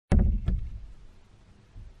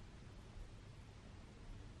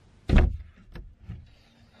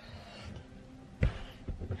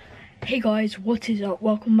Hey guys, what is up?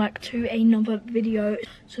 Welcome back to another video.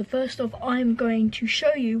 So first off, I'm going to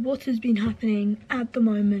show you what has been happening at the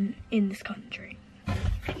moment in this country.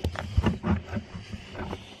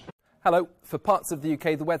 Hello. For parts of the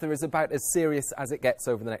UK, the weather is about as serious as it gets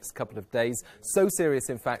over the next couple of days. So serious,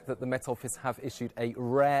 in fact, that the Met Office have issued a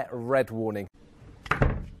rare red warning.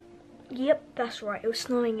 Yep, that's right. It was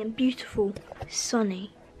snowing in beautiful,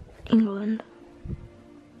 sunny England.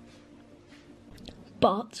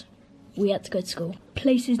 But we had to go to school.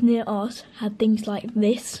 Places near us had things like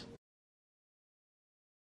this.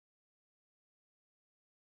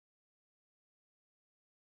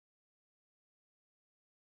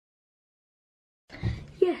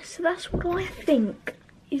 Yes, so that's what I think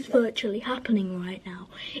is virtually happening right now.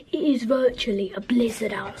 It is virtually a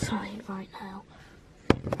blizzard outside right now.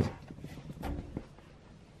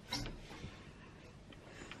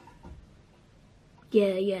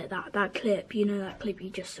 Yeah, that clip, you know that clip you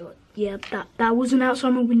just saw? Yeah, that wasn't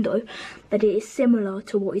outside my window, but it is similar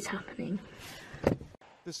to what is happening.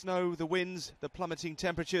 The snow, the winds, the plummeting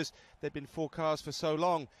temperatures, they'd been forecast for so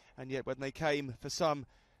long, and yet when they came, for some,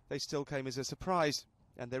 they still came as a surprise,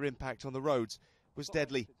 and their impact on the roads was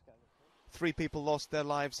deadly. 3 people lost their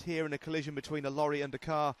lives here in a collision between a lorry and a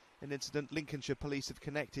car, an incident Lincolnshire police have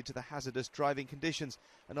connected to the hazardous driving conditions.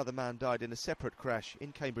 Another man died in a separate crash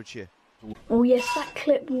in Cambridgeshire. Oh yes, that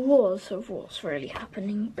clip was of what's really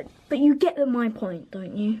happening, but you get my point,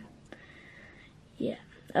 don't you? Yeah.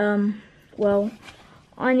 Well,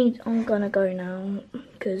 I'm gonna go now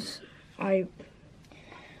because I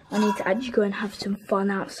need to actually go and have some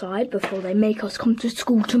fun outside before they make us come to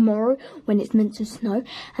school tomorrow when it's meant to snow,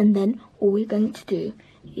 and then all we're going to do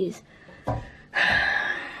is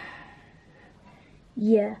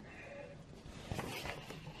yeah.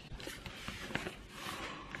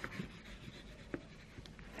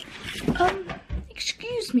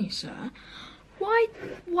 Excuse me, sir. Why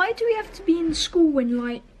do we have to be in school when,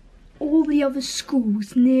 like, all the other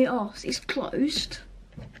schools near us is closed?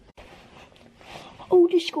 All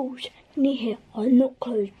the schools near here are not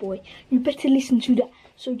closed, boy. You better listen to that.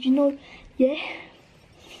 So, do you know, yeah?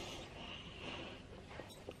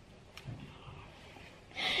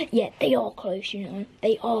 Yeah, they are closed, you know.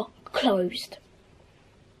 They are closed.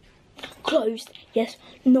 Closed, yes,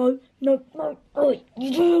 no, oh,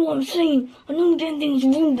 you don't know what I'm saying. I know I'm doing things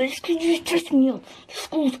wrong, but it's because you're stressing me out. The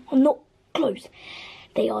schools are not closed.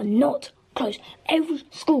 They are not closed. Every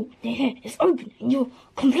school near here is open, and you're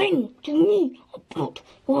complaining to me about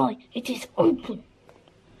why it is open.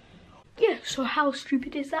 Yeah, so how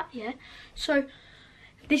stupid is that, yeah? So,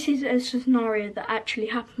 this is a scenario that actually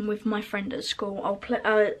happened with my friend at school. I'll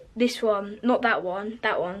play this one, not that one.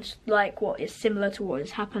 That one's like what is similar to what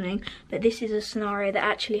is happening, but this is a scenario that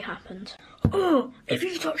actually happened. Oh, if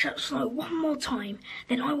you touch that snow one more time,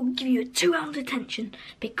 then I will give you a 2-hour detention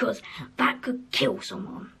because that could kill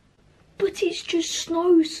someone. But it's just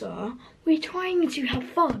snow, sir. We're trying to have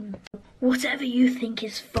fun. Whatever you think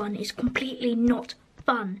is fun is completely not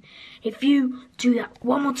fun. If you do that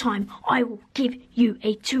one more time, I will give you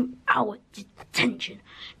a 2-hour detention.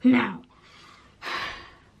 Now,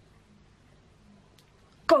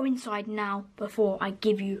 go inside now before I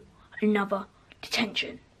give you another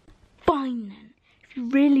detention. Fine then. If you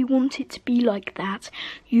really want it to be like that,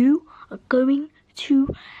 you are going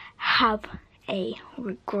to have a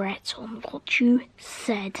regret on what you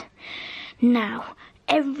said. Now,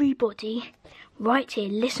 everybody, right here,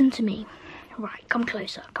 listen to me. Right, come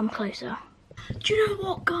closer, come closer. Do you know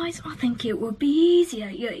what, guys? I think it would be easier.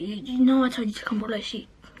 Yeah, you know I told you to come close.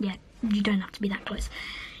 Yeah, you don't have to be that close.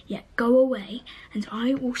 Yeah, go away, and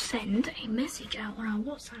I will send a message out on our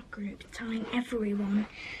WhatsApp group telling everyone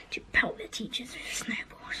to pelt their teachers with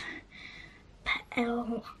snowballs.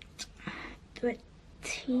 Pelt the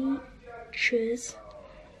teachers with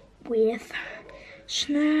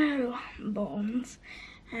snowballs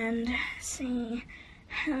and see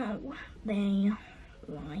how they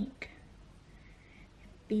like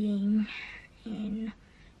being in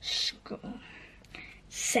school.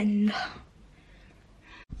 Send.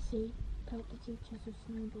 See, pelt the teachers with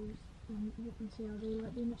snowballs, and you can see how they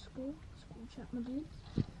like being at school. School chat, my dudes.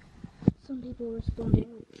 Some people responding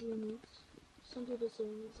with units. Some people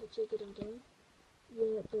saying it's such a good idea.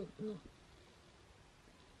 Yeah, but no.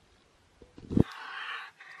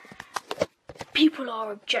 People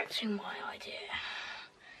are objecting my idea.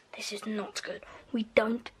 This is not good. We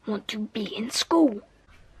don't want to be in school.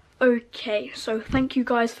 Okay, so thank you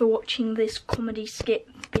guys for watching this comedy skit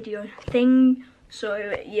video thing.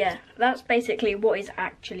 So yeah, that's basically what is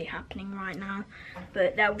actually happening right now.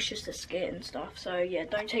 But that was just a skit and stuff. So yeah,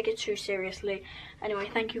 don't take it too seriously. Anyway,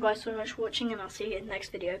 thank you guys so much for watching, and I'll see you in the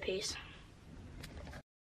next video. Peace.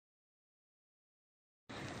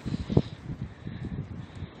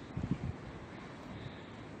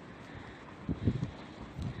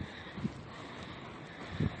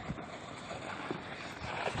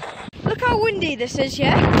 Look how windy this is,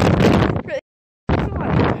 yeah?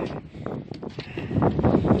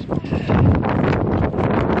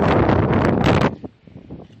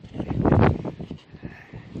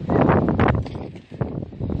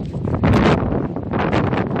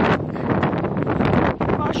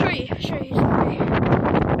 I'll show you something.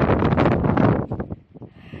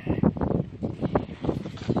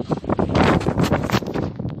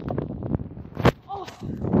 Oh,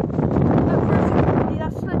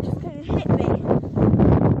 that sled just came and hit me.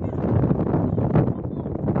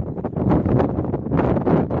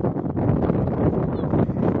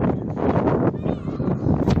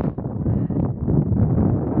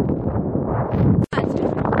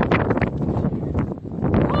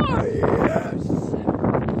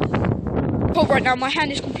 Cold right now, my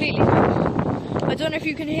hand is completely numb. I don't know if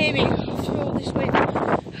you can hear me after all this wind.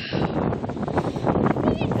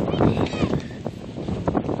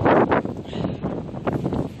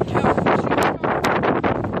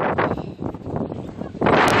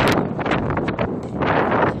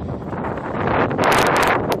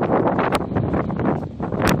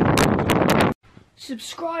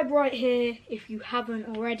 Subscribe right here if you haven't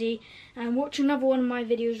already, and watch another one of my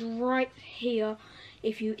videos right here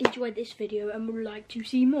if you enjoyed this video and would like to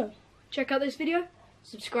see more. Check out this video,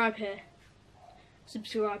 subscribe here.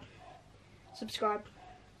 Subscribe.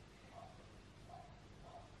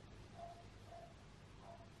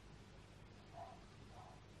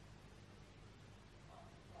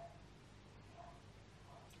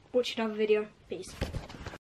 Watch another video. Peace.